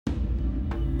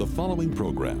The following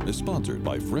program is sponsored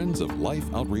by Friends of Life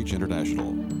Outreach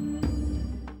International.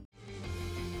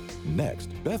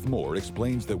 Next, Beth Moore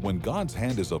explains that when God's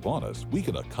hand is upon us, we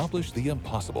can accomplish the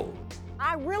impossible.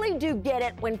 I really do get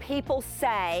it when people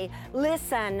say,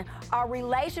 listen, our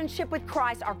relationship with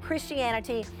Christ, our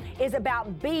Christianity, is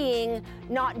about being,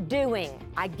 not doing.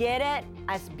 I get it.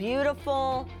 That's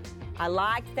beautiful. I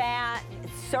like that.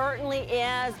 It certainly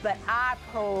is. But I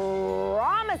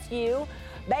promise you,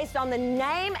 based on the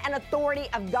name and authority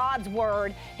of God's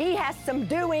Word, He has some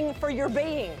doing for your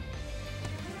being.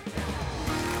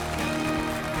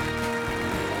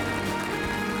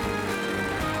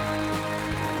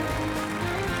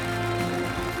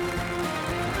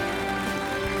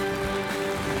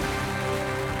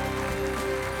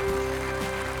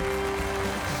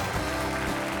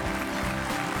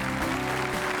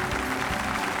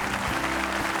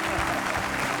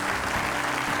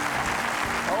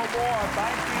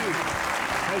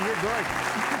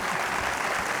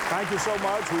 Thank you so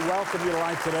much. We welcome you to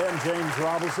Life Today. I'm James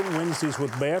Robison. Wednesdays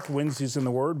with Beth. Wednesdays in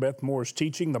the Word. Beth Moore is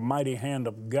teaching the mighty hand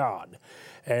of God,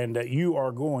 and you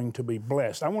are going to be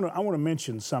blessed. I want to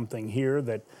mention something here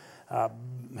that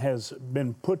has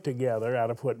been put together out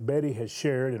of what Betty has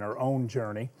shared in her own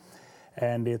journey,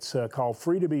 and it's called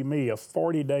Free to Be Me, a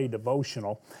 40-day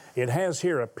devotional. It has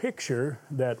here a picture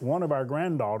that one of our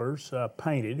granddaughters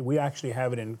painted. We actually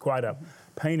have it in quite a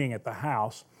painting at the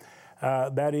house.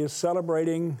 That is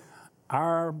celebrating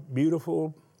our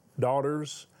beautiful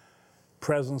daughter's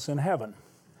presence in heaven,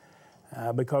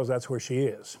 because that's where she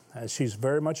is. She's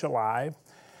very much alive.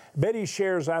 Betty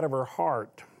shares out of her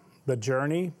heart the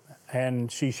journey, and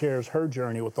she shares her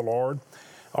journey with the Lord.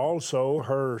 Also,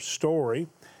 her story,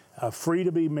 Free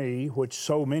to Be Me, which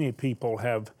so many people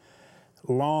have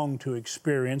longed to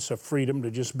experience, a freedom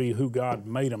to just be who God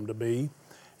made them to be,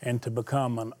 and to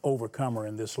become an overcomer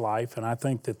in this life. And I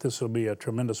think that this will be a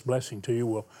tremendous blessing to you.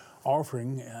 We're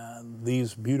offering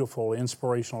these beautiful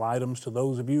inspirational items to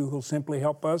those of you who'll simply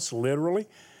help us literally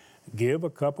give a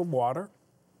cup of water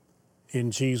in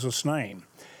Jesus' name.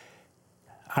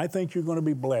 I think you're going to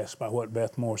be blessed by what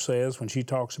Beth Moore says when she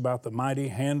talks about the mighty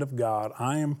hand of God.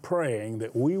 I am praying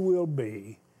that we will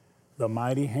be the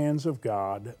mighty hands of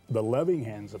God, the loving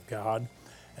hands of God,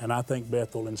 and I think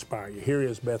Beth will inspire you. Here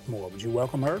is Beth Moore. Would you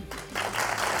welcome her?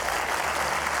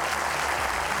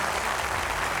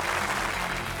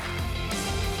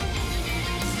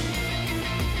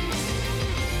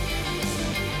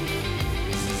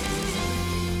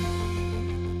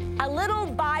 A little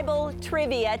Bible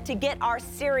trivia to get our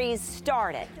series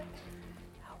started.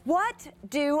 What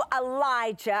do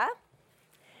Elijah,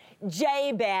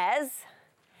 Jabez,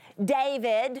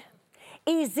 David,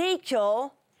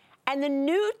 Ezekiel, and the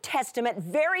New Testament,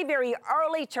 very, very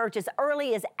early church, as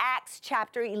early as Acts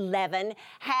chapter 11,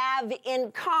 have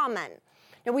in common?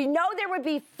 Now, we know there would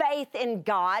be faith in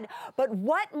God, but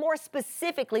what more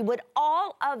specifically would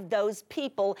all of those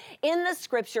people in the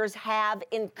Scriptures have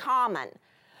in common?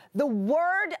 The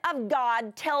Word of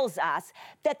God tells us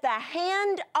that the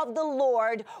hand of the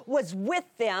Lord was with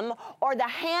them, or the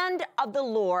hand of the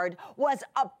Lord was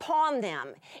upon them.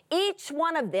 Each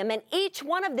one of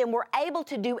them were able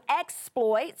to do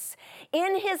exploits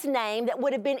in His name that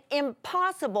would have been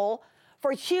impossible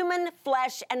for human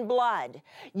flesh and blood.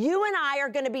 You and I are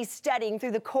going to be studying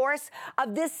through the course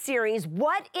of this series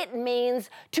what it means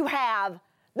to have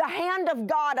the hand of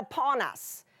God upon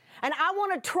us. And I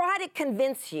want to try to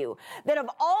convince you that of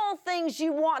all things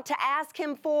you want to ask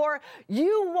Him for,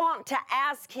 you want to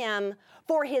ask Him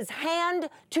for His hand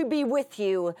to be with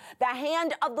you, the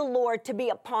hand of the Lord to be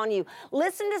upon you.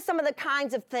 Listen to some of the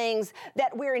kinds of things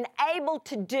that we're enabled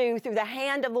to do through the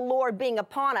hand of the Lord being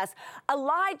upon us.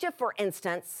 Elijah, for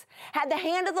instance, had the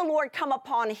hand of the Lord come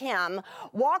upon him,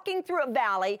 walking through a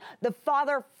valley. The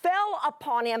Father fell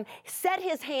upon him, set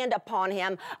His hand upon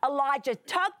him. Elijah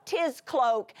tucked his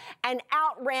cloak and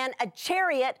outran a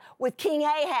chariot with King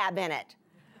Ahab in it.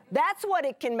 That's what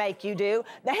it can make you do.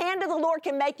 The hand of the Lord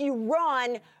can make you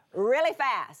run really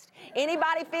fast.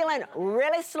 Anybody feeling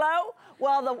really slow?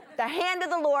 Well, the hand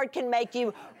of the Lord can make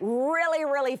you really,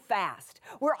 really fast.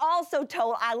 We're also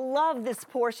told, I love this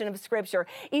portion of Scripture,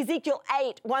 Ezekiel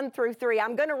 8, 1 through 3.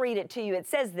 I'm going to read it to you. It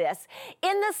says this: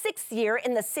 in the 6th year,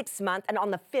 in the 6th month, and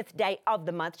on the 5th day of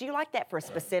the month. Do you like that for a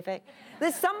specific?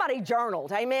 Somebody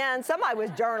journaled, amen? Somebody was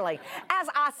journaling. As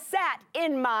I sat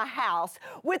in my house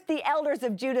with the elders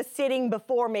of Judah sitting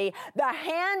before me, the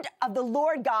hand of the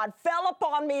Lord God fell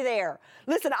upon me there.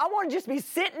 Listen, I want to just be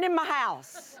sitting in my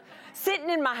house.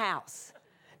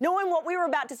 Knowing what we were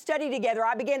about to study together,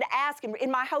 I began to ask Him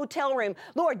in my hotel room,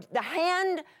 Lord, the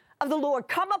hand of the Lord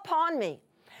come upon me.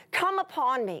 come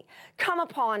upon me, come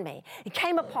upon me. It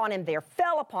came upon him there,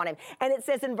 fell upon him. And it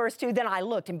says in verse 2, then I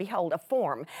looked and behold a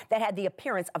form that had the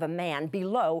appearance of a man.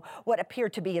 Below what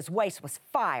appeared to be his waist was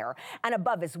fire, and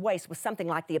above his waist was something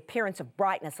like the appearance of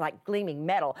brightness, like gleaming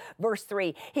metal. Verse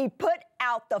 3, he put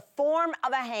out the form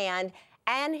of a hand,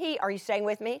 and he, are you staying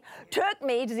with me? Took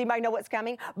me, does anybody know what's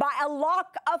coming? By a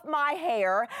lock of my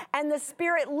hair, and the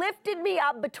Spirit lifted me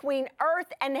up between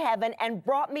earth and heaven and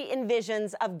brought me in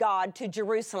visions of God to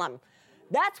Jerusalem.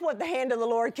 That's what the hand of the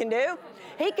Lord can do.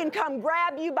 He can come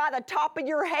grab you by the top of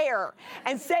your hair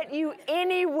and set you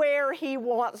anywhere he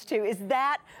wants to. Is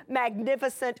that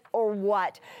magnificent or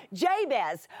what?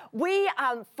 Jabez, we,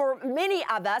 for many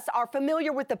of us, are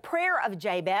familiar with the prayer of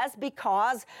Jabez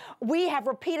because we have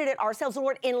repeated it ourselves.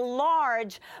 Lord,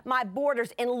 enlarge my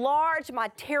borders, enlarge my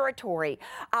territory.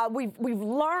 We've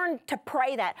learned to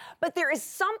pray that. But there is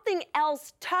something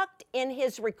else tucked in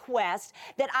his request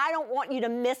that I don't want you to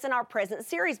miss in our present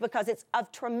series because it's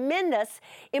of tremendous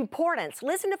importance.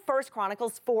 Listen to 1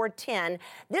 Chronicles 4:10.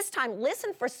 This time,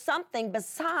 listen for something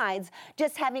besides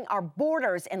just having our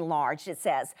borders enlarged. It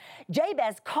says,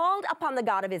 Jabez called upon the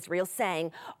God of Israel,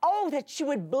 saying, oh, that you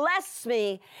would bless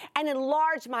me and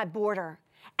enlarge my border,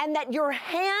 and that your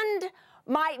hand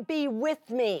might be with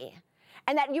me,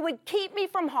 and that you would keep me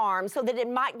from harm so that it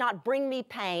might not bring me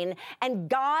pain. And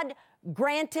God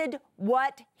granted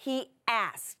what he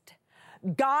asked.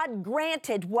 God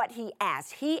granted what he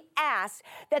asked. He asked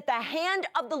that the hand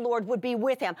of the Lord would be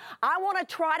with him. I want to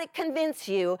try to convince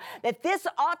you that this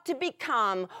ought to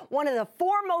become one of the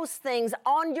foremost things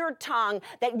on your tongue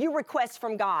that you request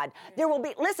from God. There will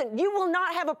be, listen, you will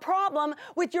not have a problem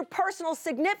with your personal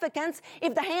significance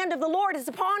if the hand of the Lord is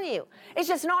upon you. It's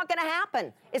just not going to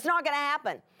happen. It's not going to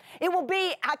happen. It will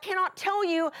be, I cannot tell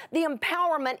you the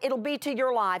empowerment it'll be to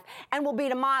your life and will be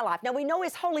to my life. Now, we know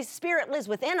his Holy Spirit lives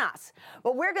within us,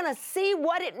 but we're going to see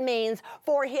what it means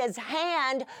for his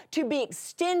hand to be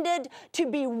extended, to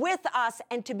be with us,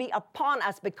 and to be upon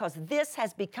us, because this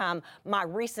has become my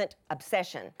recent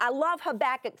obsession. I love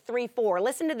Habakkuk 3:4.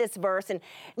 Listen to this verse and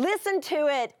listen to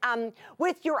it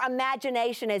with your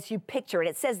imagination as you picture it.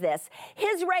 It says this,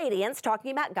 his radiance,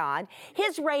 talking about God,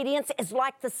 his radiance is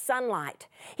like the sunlight.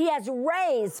 He has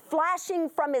rays flashing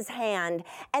from his hand,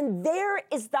 and there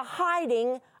is the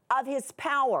hiding of his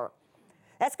power.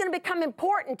 That's going to become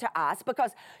important to us,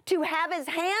 because to have his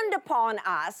hand upon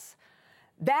us,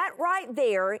 that right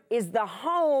there is the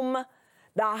home,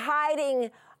 the hiding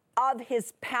of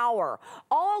his power.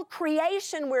 All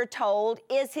creation, we're told,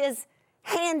 is his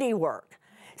handiwork.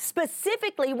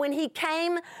 Specifically, when he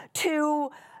came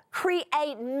to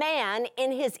create man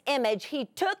in his image, he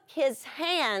took his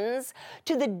hands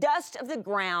to the dust of the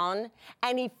ground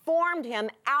and he formed him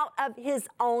out of his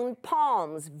own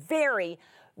palms. Very,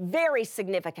 very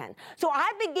significant. So I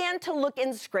began to look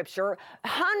in Scripture,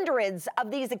 hundreds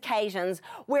of these occasions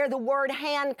where the word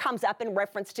hand comes up in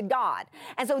reference to God.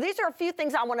 And so these are a few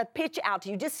things I want to pitch out to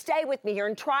you. Just stay with me here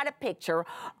and try to picture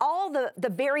all the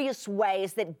various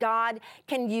ways that God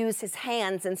can use his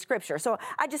hands in Scripture. So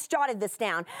I just jotted this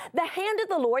down. The hand of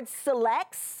the Lord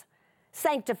selects,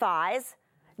 sanctifies,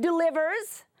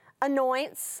 delivers,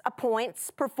 anoints, appoints,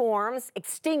 performs,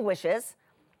 extinguishes,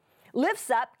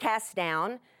 lifts up, casts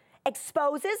down,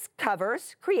 exposes,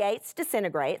 covers, creates,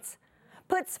 disintegrates,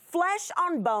 puts flesh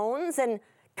on bones, and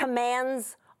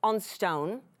commands on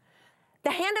stone.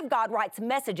 The hand of God writes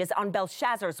messages on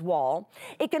Belshazzar's wall.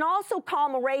 It can also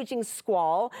calm a raging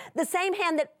squall. The same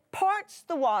hand that parts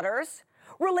the waters,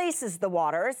 releases the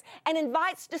waters, and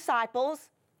invites disciples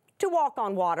to walk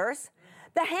on waters.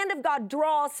 The hand of God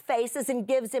draws faces and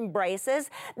gives embraces.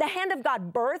 The hand of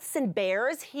God births and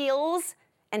bears, heals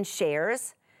and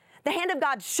shares. The hand of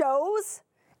God shows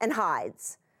and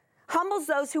hides, humbles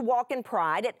those who walk in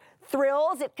pride. It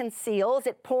thrills, it conceals,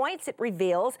 it points, it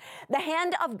reveals. The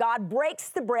hand of God breaks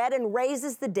the bread and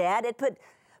raises the dead. It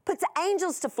puts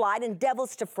angels to flight and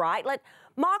devils to fright. Let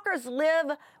mockers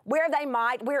live where they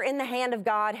might. We're in the hand of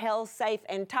God, held safe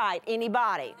and tight.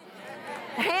 Anybody?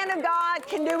 The hand of God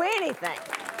can do anything,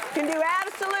 can do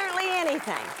absolutely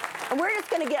anything. And we're just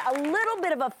going to get a little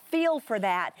bit of a feel for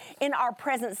that in our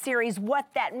present series, what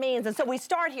that means. And so we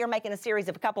start here making a series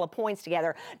of a couple of points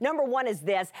together. Number one is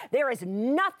this: there is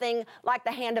nothing like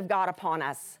the hand of God upon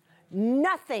us.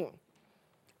 Nothing.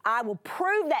 I will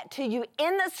prove that to you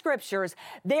in the Scriptures.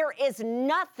 There is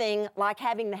nothing like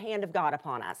having the hand of God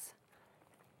upon us.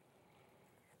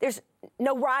 There's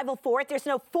no rival for it. There's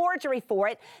no forgery for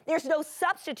it. There's no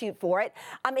substitute for it.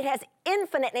 It has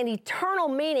infinite and eternal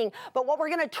meaning. But what we're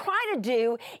going to try to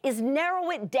do is narrow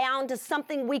it down to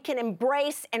something we can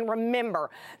embrace and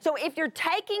remember. So if you're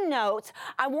taking notes,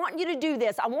 I want you to do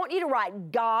this. I want you to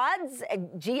write God's,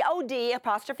 G-O-D,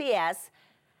 apostrophe S,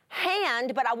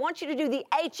 hand, but I want you to do the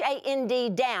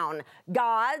H-A-N-D down.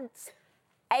 God's,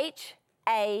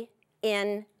 H-A-N-D.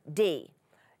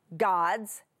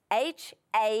 God's,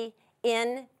 H-A-N-D,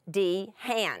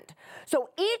 hand. So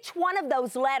each one of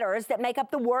those letters that make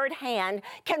up the word hand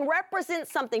can represent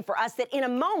something for us that in a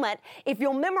moment, if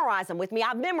you'll memorize them with me,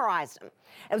 I've memorized them.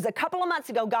 It was a couple of months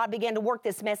ago, God began to work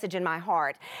this message in my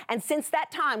heart. And since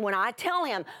that time, when I tell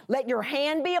him, let your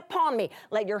hand be upon me,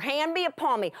 let your hand be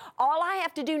upon me, all I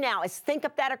have to do now is think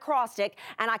up that acrostic,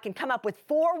 and I can come up with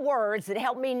 4 words that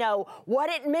help me know what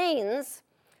it means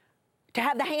to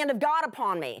have the hand of God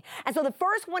upon me. And so the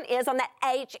first one is, on that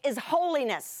H, is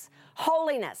holiness.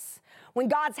 Holiness. When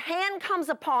God's hand comes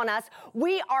upon us,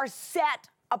 we are set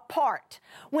apart.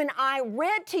 When I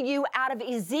read to you out of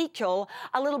Ezekiel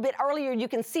a little bit earlier, you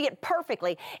can see it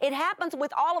perfectly. It happens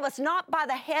with all of us, not by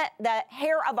the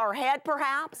hair of our head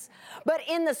perhaps, but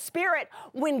in the Spirit.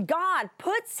 When God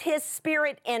puts his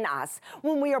Spirit in us,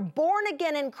 when we are born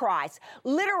again in Christ,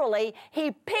 literally,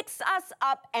 he picks us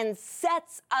up and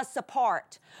sets us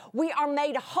apart. We are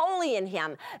made holy in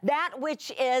him. That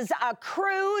which is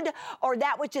crude or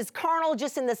that which is carnal,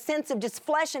 just in the sense of just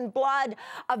flesh and blood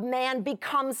of man,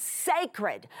 becomes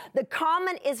sacred. The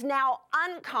common is now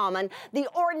uncommon. The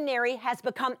ordinary has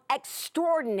become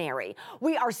extraordinary.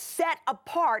 We are set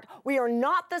apart. We are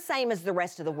not the same as the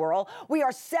rest of the world. We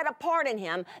are set apart in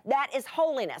him. That is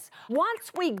holiness.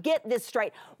 Once we get this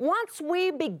straight, once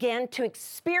we begin to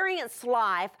experience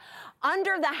life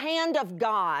under the hand of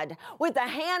God, with the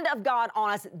hand of God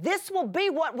on us, this will be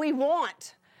what we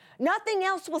want. Nothing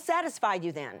else will satisfy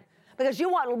you then, because you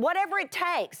want whatever it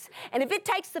takes. And if it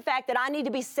takes the fact that I need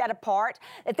to be set apart,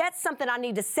 that that's something I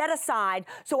need to set aside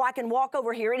so I can walk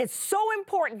over here. It is so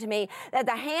important to me that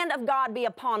the hand of God be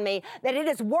upon me, that it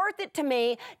is worth it to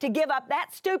me to give up that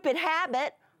stupid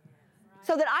habit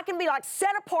so that I can be like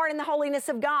set apart in the holiness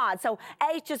of God. So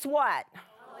H is what?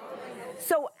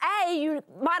 So A, you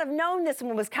might have known this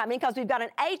one was coming because we've got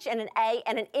an H and an A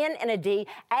and an N and a D.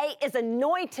 A is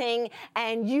anointing,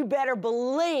 and you better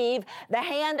believe the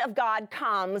hand of God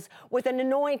comes with an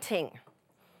anointing.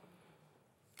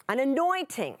 An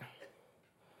anointing.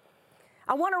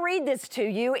 I want to read this to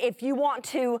you. If you want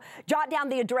to jot down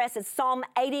the address, it's Psalm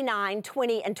 89,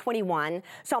 20 and 21.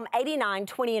 Psalm 89,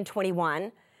 20 and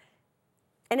 21.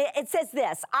 And it says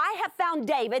this, I have found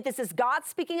David, this is God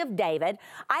speaking of David,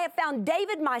 I have found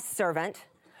David my servant,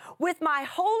 with my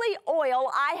holy oil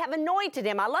I have anointed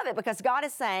him. I love it because God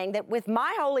is saying that with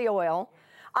my holy oil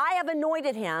I have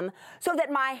anointed him, so that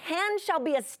my hand shall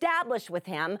be established with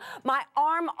him, my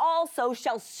arm also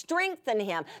shall strengthen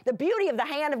him. The beauty of the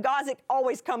hand of God is it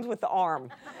always comes with the arm.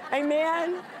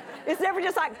 Amen? It's never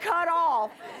just like cut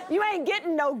off. You ain't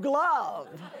getting no glove.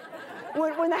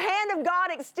 When the hand of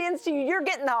God extends to you, you're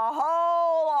getting the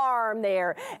whole arm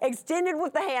there, extended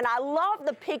with the hand. I love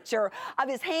the picture of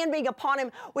his hand being upon him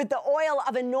with the oil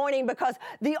of anointing, because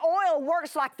the oil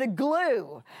works like the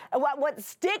glue. What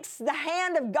sticks the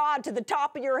hand of God to the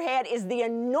top of your head is the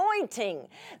anointing.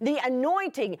 The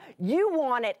anointing. You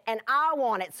want it and I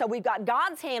want it. So we've got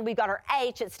God's hand, we've got our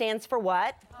H, it stands for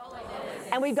what? Holiness.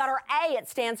 And we've got our A, it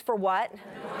stands for what?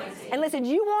 Anointing. And listen,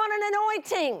 you want an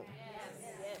anointing.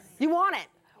 You want it.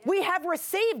 We have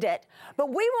received it, but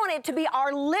we want it to be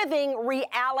our living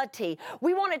reality.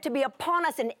 We want it to be upon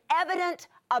us and evident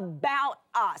about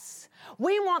us.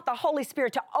 We want the Holy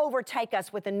Spirit to overtake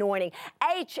us with anointing.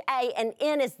 H, A, and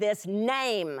N is this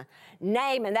name.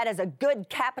 Name, and that is a good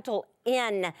capital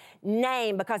N,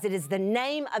 name, because it is the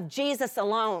name of Jesus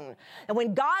alone. And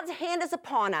when God's hand is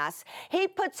upon us, he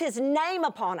puts his name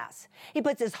upon us. He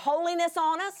puts his holiness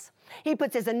on us. He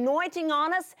puts his anointing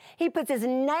on us. He puts his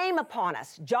name upon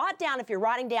us. Jot down, if you're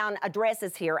writing down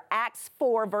addresses here, Acts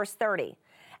 4, verse 30.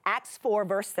 Acts 4,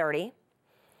 verse 30.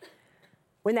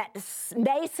 When that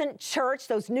nascent church,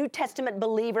 those New Testament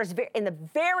believers in the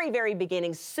very, very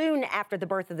beginning, soon after the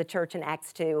birth of the church in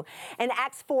Acts 2, in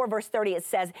Acts 4, verse 30, it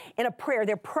says in a prayer,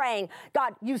 they're praying,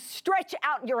 God, you stretch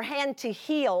out your hand to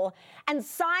heal, and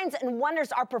signs and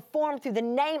wonders are performed through the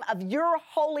name of your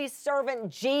holy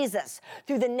servant Jesus.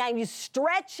 Through the name, you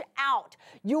stretch out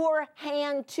your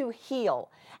hand to heal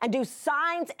and do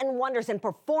signs and wonders and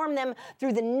perform them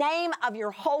through the name of your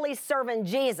holy servant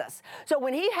Jesus. So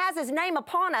when he has his name upon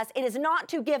upon us, it is not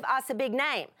to give us a big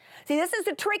name. See, this is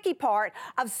the tricky part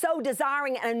of so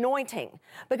desiring an anointing.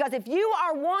 Because if you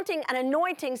are wanting an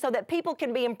anointing so that people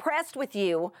can be impressed with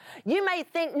you, you may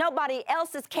think nobody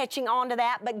else is catching on to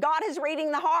that, but God is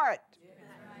reading the heart.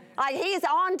 Like He's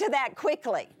on to that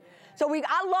quickly. So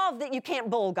I love that you can't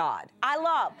bull God. I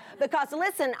love, because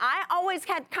listen, I always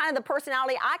had kind of the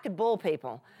personality, I could bull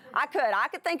people. I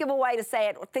could think of a way to say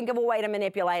it, think of a way to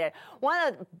manipulate it. One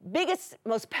of the biggest,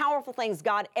 most powerful things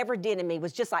God ever did in me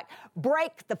was just like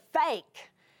break the fake.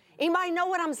 Anybody know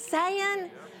what I'm saying?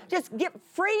 Just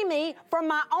free me from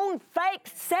my own fake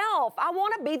self. I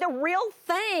want to be the real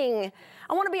thing.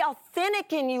 I want to be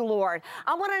authentic in you, Lord.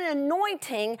 I want an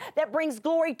anointing that brings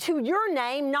glory to your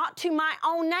name, not to my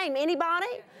own name. Anybody?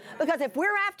 Because if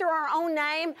we're after our own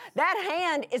name, that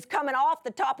hand is coming off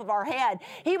the top of our head.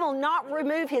 He will not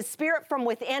remove His Spirit from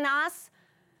within us,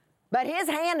 but His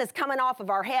hand is coming off of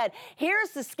our head. Here's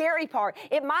the scary part.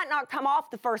 It might not come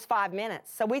off the first 5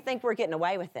 minutes, so we think we're getting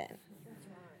away with it.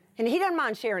 And He doesn't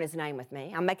mind sharing His name with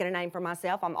me. I'm making a name for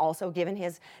myself. I'm also giving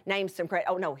His name some credit.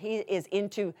 Oh, no, He is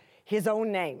into His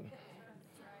own name.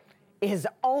 His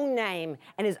own name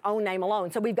and His own name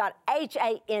alone. So we've got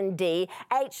H-A-N-D.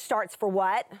 H starts for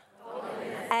what?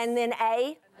 Holiness. And then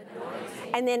A?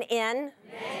 Anointing. And then N?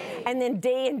 Name. And then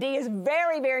D. And D is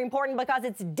very, very important because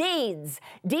it's deeds.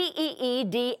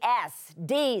 D-E-E-D-S.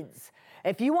 Deeds.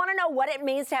 If you want to know what it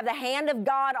means to have the hand of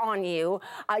God on you,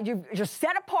 you're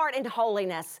set apart in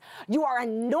holiness. You are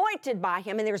anointed by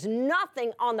Him, and there's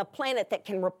nothing on the planet that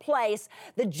can replace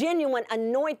the genuine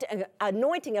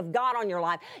anointing of God on your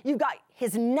life. You've got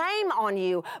His name on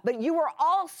you, but you are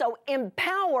also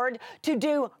empowered to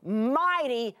do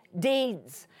mighty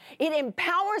deeds. It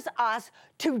empowers us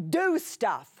to do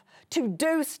stuff.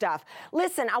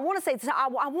 Listen, I want to say this. I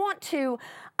want to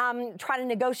try to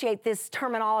negotiate this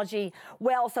terminology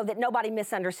well so that nobody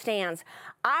misunderstands.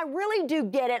 I really do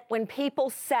get it when people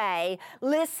say,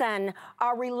 listen,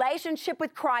 our relationship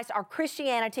with Christ, our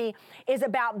Christianity is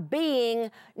about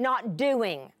being, not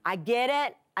doing. I get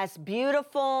it. That's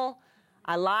beautiful.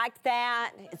 I like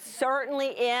that. It certainly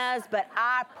is, but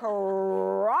I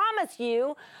promise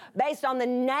you, based on the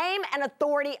name and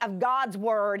authority of God's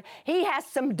Word, He has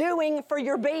some doing for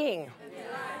your being.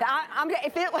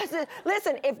 If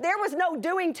there was no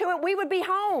doing to it, we would be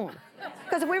home.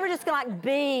 Because if we were just going to like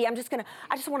be, I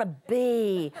just want to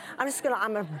be. I'm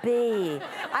going to be.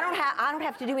 I don't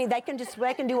have to do anything.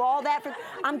 They can do all that.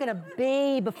 I'm going to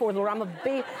be before the Lord. I'm going to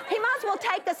be. He might as well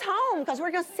take us home because we're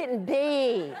going to sit and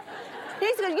be.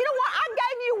 He's going, you know what? I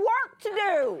gave you work to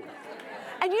do.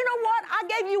 And you know what? I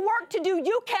gave you work to do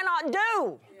you cannot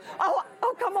do.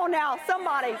 Oh, come on now,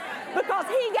 somebody. Because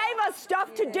He gave us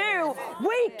stuff to do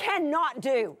we cannot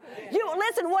do.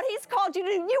 Listen, what He's called you to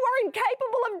do, you are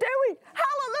incapable of doing.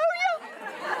 Hallelujah.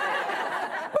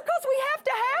 Because we have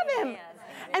to have Him.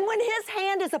 And when His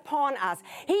hand is upon us,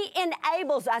 He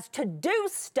enables us to do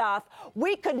stuff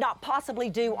we could not possibly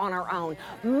do on our own.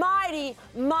 Mighty,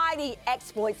 mighty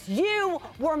exploits. You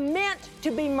were meant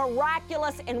to be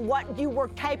miraculous in what you were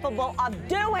capable of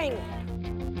doing.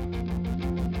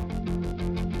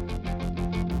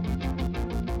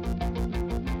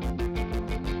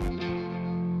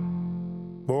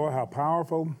 Boy, how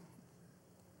powerful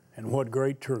and what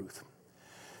great truth.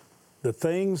 The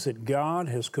things that God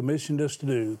has commissioned us to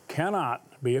do cannot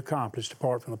be accomplished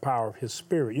apart from the power of His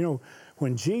Spirit. You know,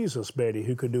 when Jesus, Betty,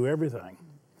 who could do everything,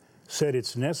 said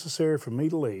it's necessary for me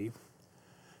to leave,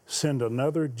 send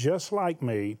another just like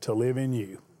me to live in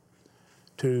you,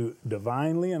 to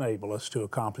divinely enable us to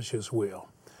accomplish His will.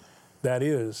 That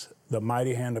is the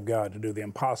mighty hand of God to do the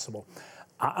impossible.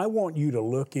 I want you to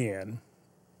look in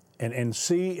and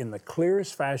see in the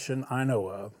clearest fashion I know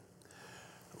of,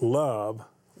 love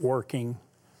working,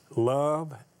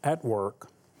 love at work,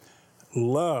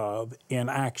 love in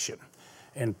action.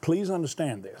 And please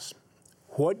understand this.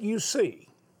 What you see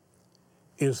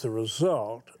is the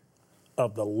result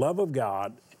of the love of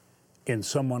God in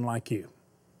someone like you.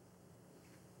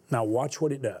 Now watch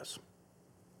what it does.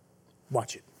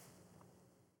 Watch it.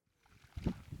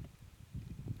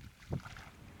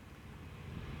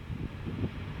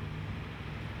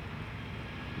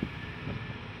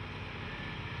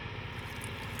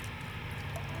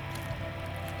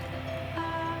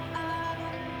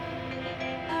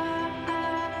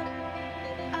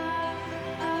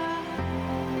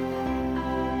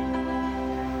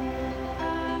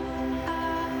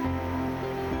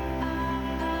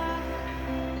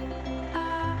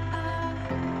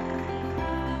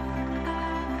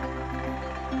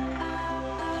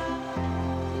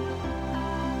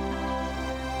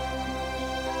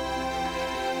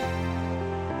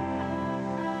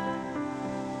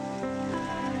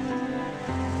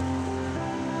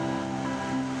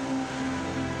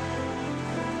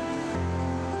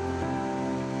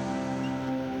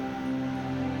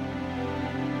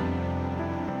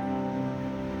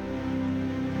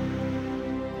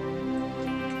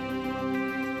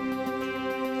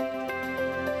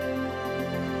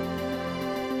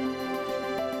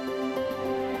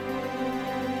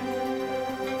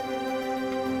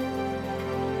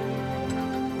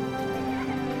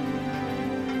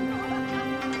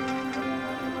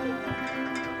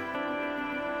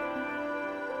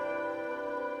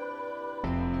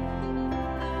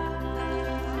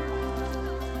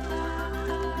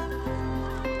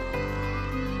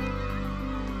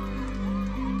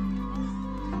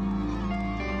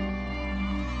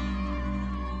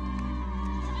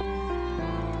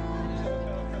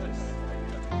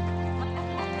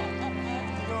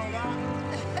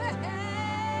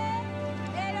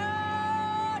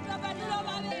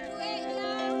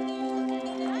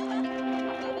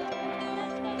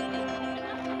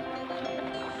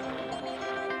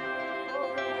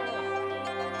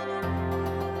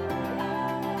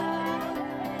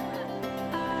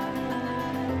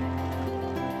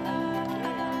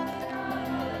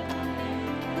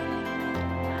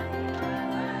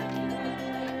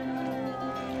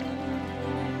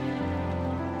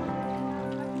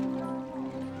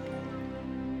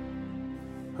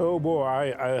 Oh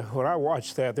boy, when I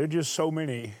watch that, there are just so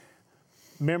many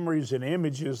memories and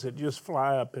images that just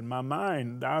fly up in my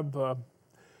mind.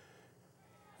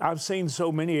 I've seen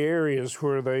so many areas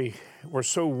where they were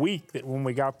so weak that when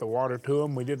we got the water to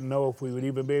them, we didn't know if we would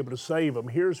even be able to save them.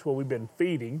 Here's where we've been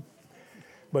feeding,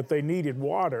 but they needed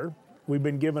water. We've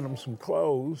been giving them some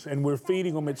clothes, and we're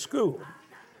feeding them at school,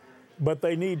 but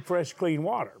they need fresh, clean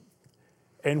water.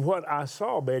 And what I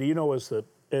saw, Betty, you know, as the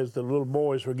little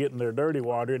boys were getting their dirty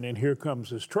water, and then here comes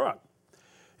this truck.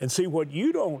 And see, what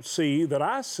you don't see that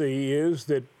I see is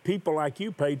that people like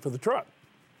you paid for the truck.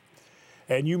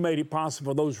 And you made it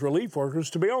possible for those relief workers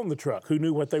to be on the truck who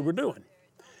knew what they were doing.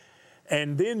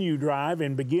 And then you drive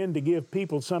and begin to give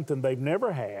people something they've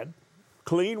never had,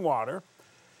 clean water.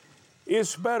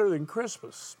 It's better than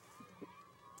Christmas.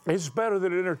 It's better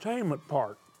than an entertainment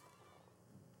park.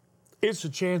 It's a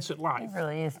chance at life. It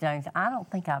really is, James. I don't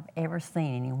think I've ever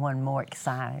seen anyone more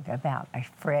excited about a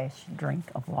fresh drink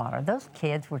of water. Those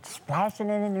kids were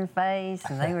splashing it in their face,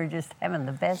 and they were just having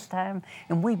the best time.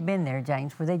 And we've been there,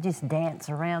 James, where they just dance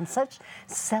around. Such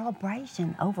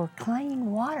celebration over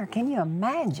clean water. Can you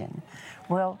imagine?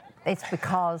 Well, it's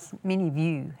because many of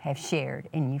you have shared,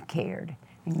 and you've cared,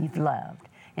 and you've loved.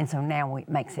 And so now it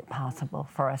makes it possible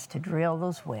for us to drill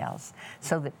those wells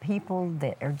so that people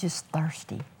that are just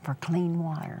thirsty for clean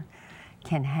water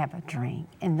can have a drink.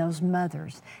 And those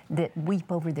mothers that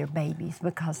weep over their babies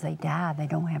because they die, they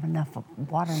don't have enough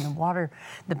water. And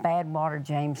the bad water,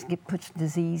 James, puts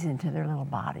disease into their little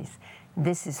bodies.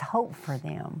 This is hope for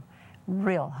them,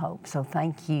 real hope. So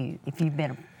thank you if you've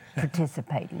been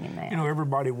participating in that. You know,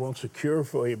 everybody wants a cure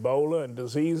for Ebola and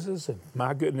diseases, and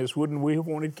my goodness, wouldn't we have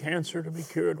wanted cancer to be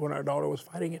cured when our daughter was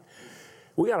fighting it?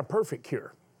 We got a perfect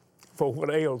cure for what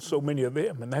ails so many of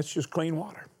them, and that's just clean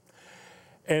water.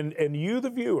 And you, the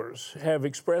viewers, have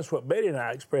expressed what Betty and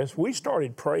I expressed. We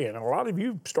started praying, and a lot of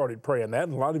you started praying that,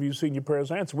 and a lot of you seen your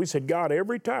prayers answered. We said, God,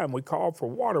 every time we call for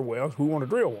water wells, we want to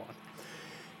drill one.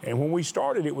 And when we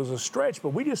started, it was a stretch, but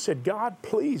we just said, God,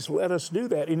 please let us do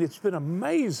that. And it's been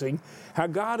amazing how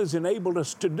God has enabled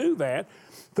us to do that,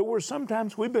 to where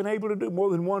sometimes we've been able to do more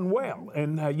than one well.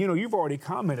 And, you know, you've already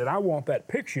commented, I want that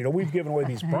picture. You know, we've given away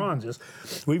these bronzes.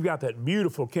 We've got that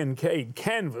beautiful Kincaid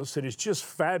canvas that is just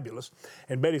fabulous.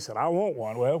 And Betty said, I want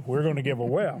one. Well, we're going to give a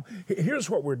well. Here's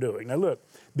what we're doing. Now, look,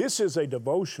 this is a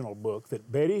devotional book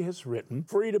that Betty has written,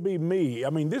 Free to Be Me.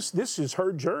 I mean, this is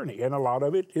her journey, and a lot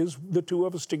of it is the two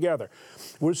of us together.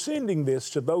 We're sending this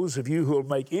to those of you who will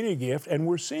make any gift, and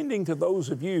we're sending to those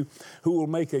of you who will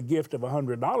make a gift of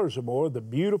 $100 or more the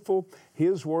beautiful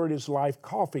His Word is Life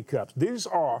coffee cups. These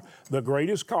are the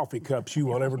greatest coffee cups you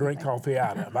will ever drink coffee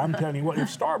out of. I'm telling you what, if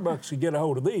Starbucks could get a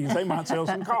hold of these, they might sell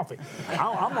some coffee.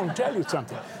 I'm going to tell you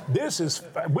something.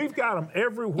 We've got them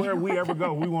everywhere we ever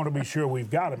go. We want to be sure we've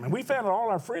got them. And we found all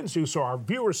our friends do, so our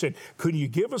viewers said, could you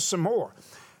give us some more?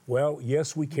 Well,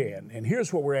 yes, we can. And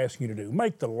here's what we're asking you to do.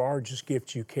 Make the largest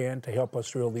gift you can to help us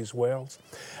drill these wells.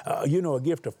 You know, a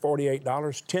gift of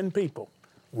 $48, 10 people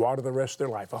water the rest of their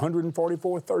life.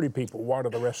 144, 30 people water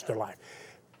the rest of their life.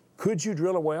 Could you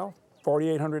drill a well?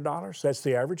 $4,800? That's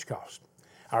the average cost.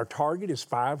 Our target is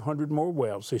 500 more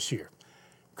wells this year.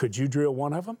 Could you drill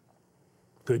one of them?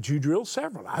 Could you drill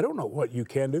several? I don't know what you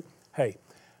can do. Hey,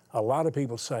 a lot of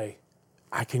people say,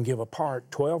 I can give a part,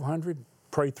 1,200,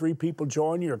 pray 3 people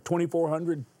join you, or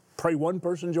 2,400, pray 1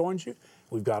 person joins you.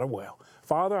 We've got a well.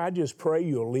 Father, I just pray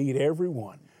you'll lead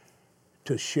everyone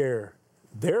to share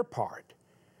their part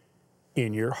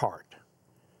in your heart.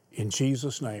 In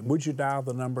Jesus' name, would you dial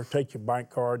the number, take your bank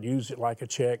card, use it like a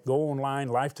check, go online,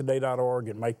 lifetoday.org,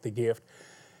 and make the gift.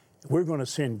 We're going to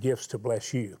send gifts to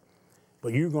bless you,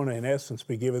 but you're going to, in essence,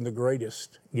 be given the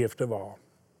greatest gift of all,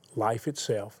 life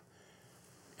itself,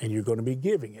 and you're going to be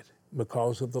giving it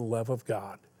because of the love of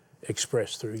God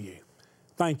expressed through you.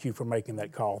 Thank you for making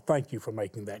that call. Thank you for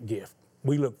making that gift.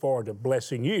 We look forward to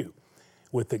blessing you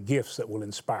with the gifts that will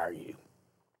inspire you.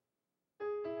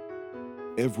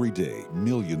 Every day,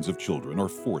 millions of children are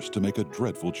forced to make a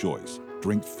dreadful choice: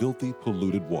 drink filthy,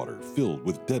 polluted water filled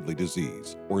with deadly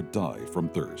disease, or die from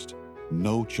thirst.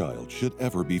 No child should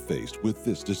ever be faced with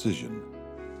this decision.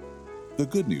 The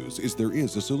good news is there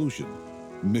is a solution.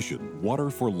 Mission Water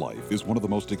for Life is one of the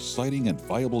most exciting and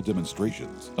viable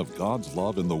demonstrations of God's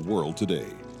love in the world today.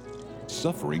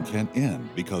 Suffering can end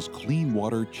because clean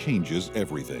water changes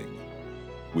everything.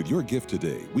 With your gift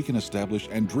today, we can establish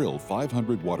and drill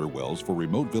 500 water wells for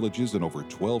remote villages in over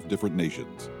 12 different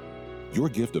nations. Your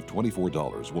gift of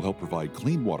 $24 will help provide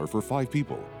clean water for 5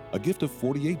 people. A gift of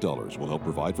 $48 will help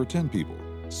provide for 10 people.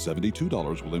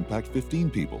 $72 will impact 15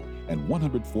 people, and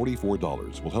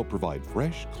 $144 will help provide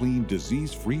fresh, clean,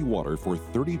 disease-free water for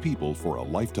 30 people for a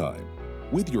lifetime.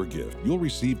 With your gift, you'll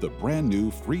receive the brand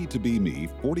new Free to Be Me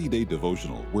 40-day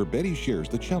devotional where Betty shares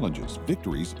the challenges,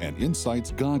 victories, and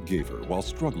insights God gave her while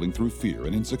struggling through fear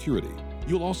and insecurity.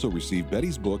 You'll also receive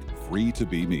Betty's book, Free to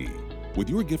Be Me. With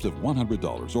your gift of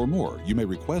 $100 or more, you may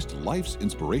request Life's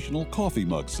Inspirational Coffee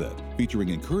Mug Set, featuring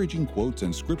encouraging quotes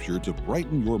and scripture to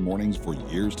brighten your mornings for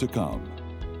years to come.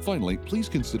 Finally, please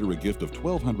consider a gift of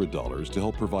 $1,200 to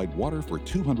help provide water for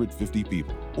 250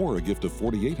 people, or a gift of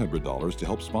 $4,800 to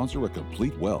help sponsor a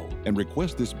complete well, and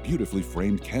request this beautifully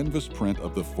framed canvas print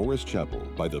of the Forest Chapel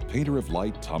by the painter of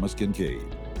light, Thomas Kincaid.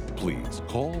 Please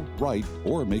call, write,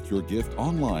 or make your gift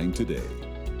online today.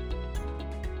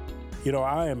 You know,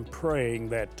 I am praying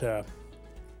that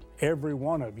every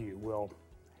one of you will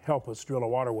help us drill a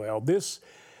water well.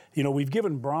 You know, we've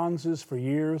given bronzes for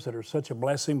years that are such a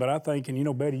blessing, but I think, and you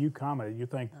know, Betty, you commented, you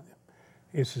think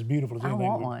it's as beautiful as anything. I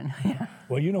want one.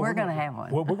 Well, you know, we're going to have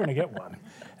one. Well, we're going to get one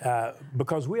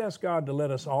because we ask God to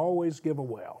let us always give a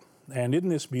well. And isn't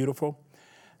this beautiful?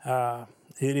 It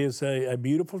is a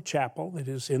beautiful chapel. It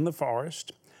is in the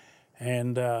forest,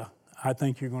 and I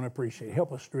think you're going to appreciate it.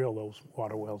 Help us drill those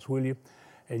water wells, will you?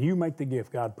 And you make the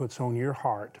gift God puts on your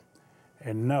heart,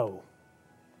 and know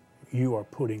you are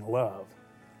putting love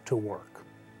to work.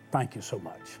 Thank you so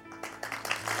much.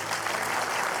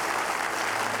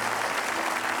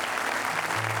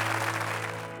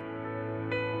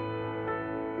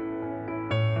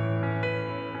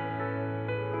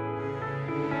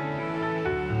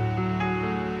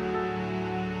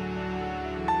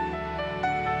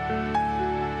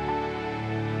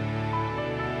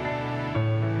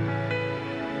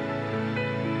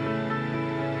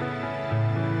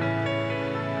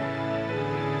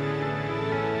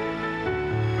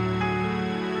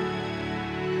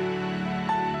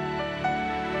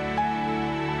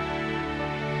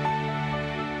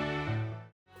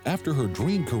 After her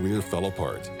dream career fell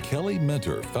apart, Kelly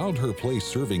Mentor found her place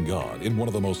serving God in one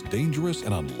of the most dangerous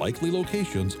and unlikely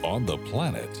locations on the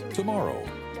planet. Tomorrow.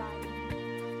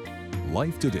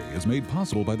 Life Today is made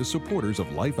possible by the supporters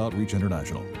of Life Outreach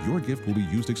International. Your gift will be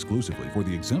used exclusively for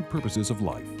the exempt purposes of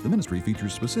life. The ministry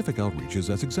features specific outreaches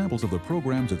as examples of the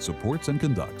programs it supports and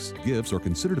conducts. Gifts are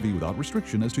considered to be without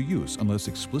restriction as to use unless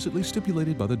explicitly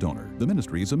stipulated by the donor. The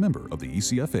ministry is a member of the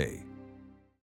ECFA.